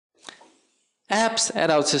Apps at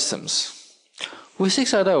OutSystems. With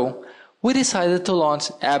 6.0, we decided to launch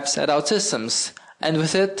Apps at OutSystems, and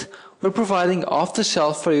with it, we're providing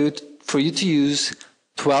off-the-shelf for you to use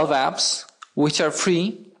 12 apps, which are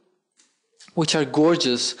free, which are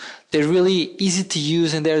gorgeous. They're really easy to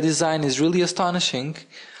use, and their design is really astonishing,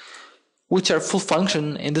 which are full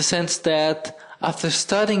function in the sense that after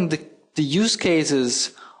studying the use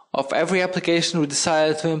cases of every application we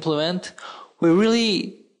decided to implement, we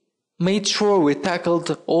really made sure we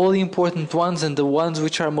tackled all the important ones and the ones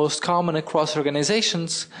which are most common across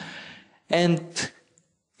organizations. And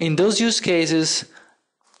in those use cases,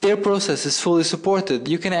 their process is fully supported.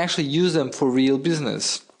 You can actually use them for real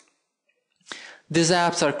business. These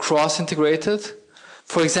apps are cross-integrated.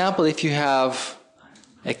 For example, if you have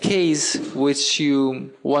a case which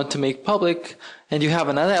you want to make public and you have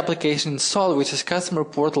another application installed which is Customer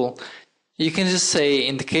Portal, you can just say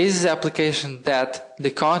in the cases application that the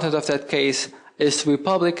content of that case is to be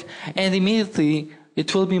public, and immediately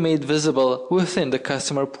it will be made visible within the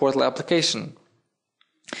Customer Portal application.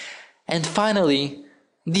 And finally,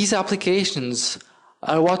 these applications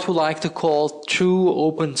are what we like to call true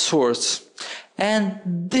open source. And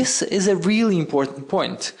this is a really important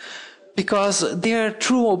point, because they are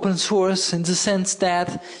true open source in the sense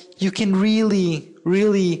that you can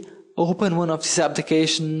really open one of these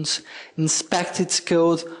applications, inspect its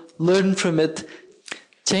code, learn from it,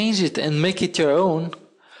 change it and make it your own.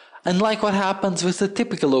 Unlike what happens with the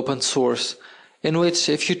typical open source, in which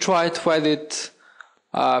if you try to edit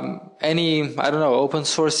any, open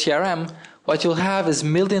source CRM, what you'll have is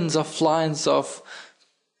millions of lines of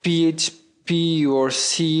PHP or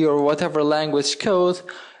C or whatever language code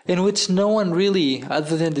in which no one really,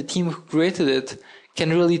 other than the team who created it, can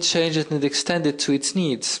really change it and extend it to its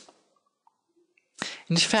needs.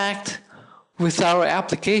 In fact, with our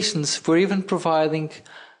applications, we're even providing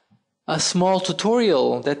a small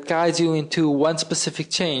tutorial that guides you into one specific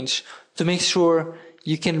change to make sure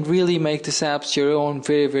you can really make these apps your own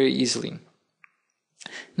very easily.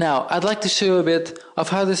 Now, I'd like to show you a bit of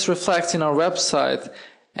how this reflects in our website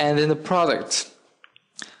and in the product.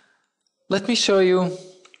 Let me show you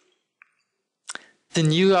the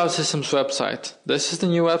new OutSystems website. This is the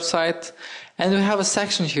new website, and we have a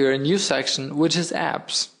section here, a new section, which is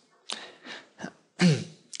apps.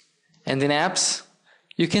 And in apps,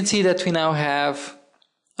 you can see that we now have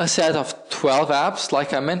a set of 12 apps,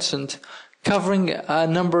 like I mentioned, covering a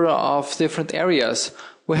number of different areas.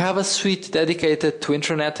 We have a suite dedicated to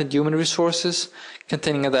intranet and human resources,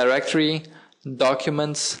 containing a directory,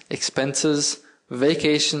 documents, expenses,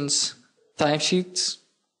 vacations, timesheets.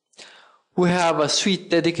 We have a suite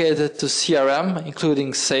dedicated to CRM,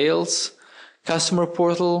 including sales, customer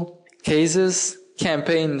portal, cases,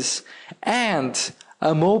 campaigns, and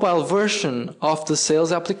a mobile version of the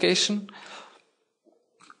sales application.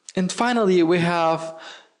 And finally, we have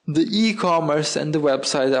the e-commerce and the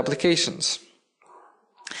website applications.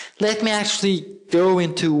 Let me actually go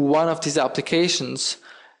into one of these applications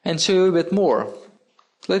and show you a bit more.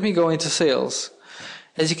 Let me go into sales.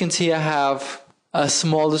 As you can see, I have a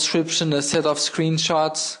small description, a set of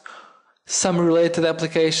screenshots, some related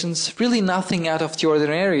applications, really nothing out of the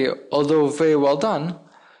ordinary, although very well done.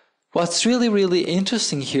 What's really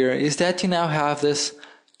interesting here is that you now have this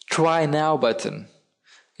Try Now button.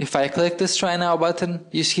 If I click this Try Now button,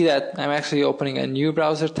 you see that I'm actually opening a new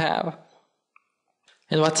browser tab.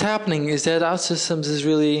 And what's happening is that OutSystems is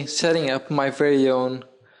really setting up my very own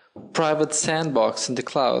private sandbox in the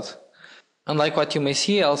cloud. Unlike what you may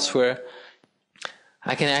see elsewhere,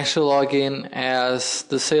 I can actually log in as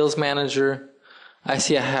the sales manager. I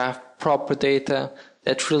see I have proper data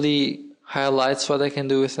that really highlights what I can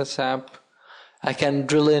do with this app. I can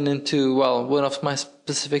drill into, one of my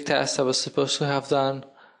specific tasks I was supposed to have done.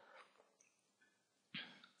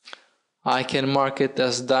 I can mark it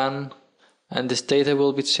as done, and this data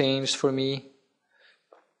will be changed for me.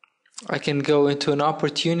 I can go into an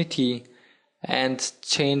opportunity and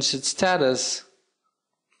change its status,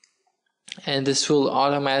 and this will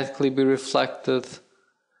automatically be reflected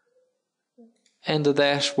in the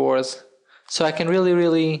dashboard. So I can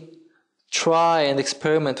really try and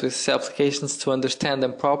experiment with these applications to understand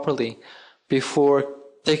them properly before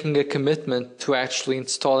taking a commitment to actually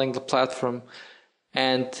installing the platform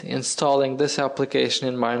and installing this application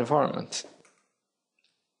in my environment.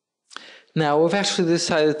 Now, we've actually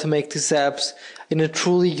decided to make these apps in a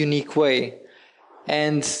truly unique way.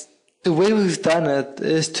 And the way we've done it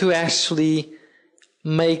is to actually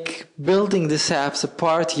make building these apps a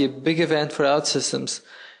party, a big event for OutSystems.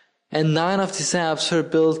 And 9 of these apps are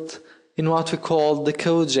built in what we call the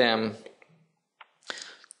Code Jam.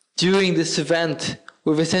 During this event,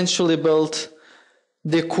 we've essentially built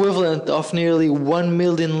the equivalent of nearly 1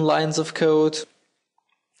 million lines of code.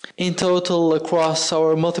 In total, across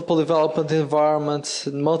our multiple development environments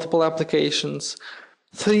and multiple applications,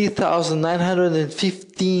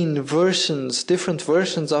 3,915 different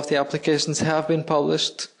versions of the applications have been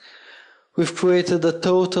published. We've created a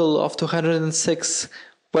total of 206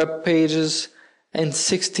 web pages and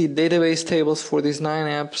 60 database tables for these 9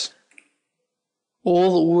 apps,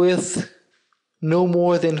 all with no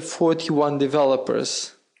more than 41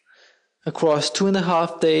 developers across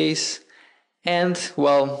 2.5 days and,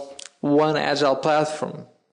 well, one agile platform.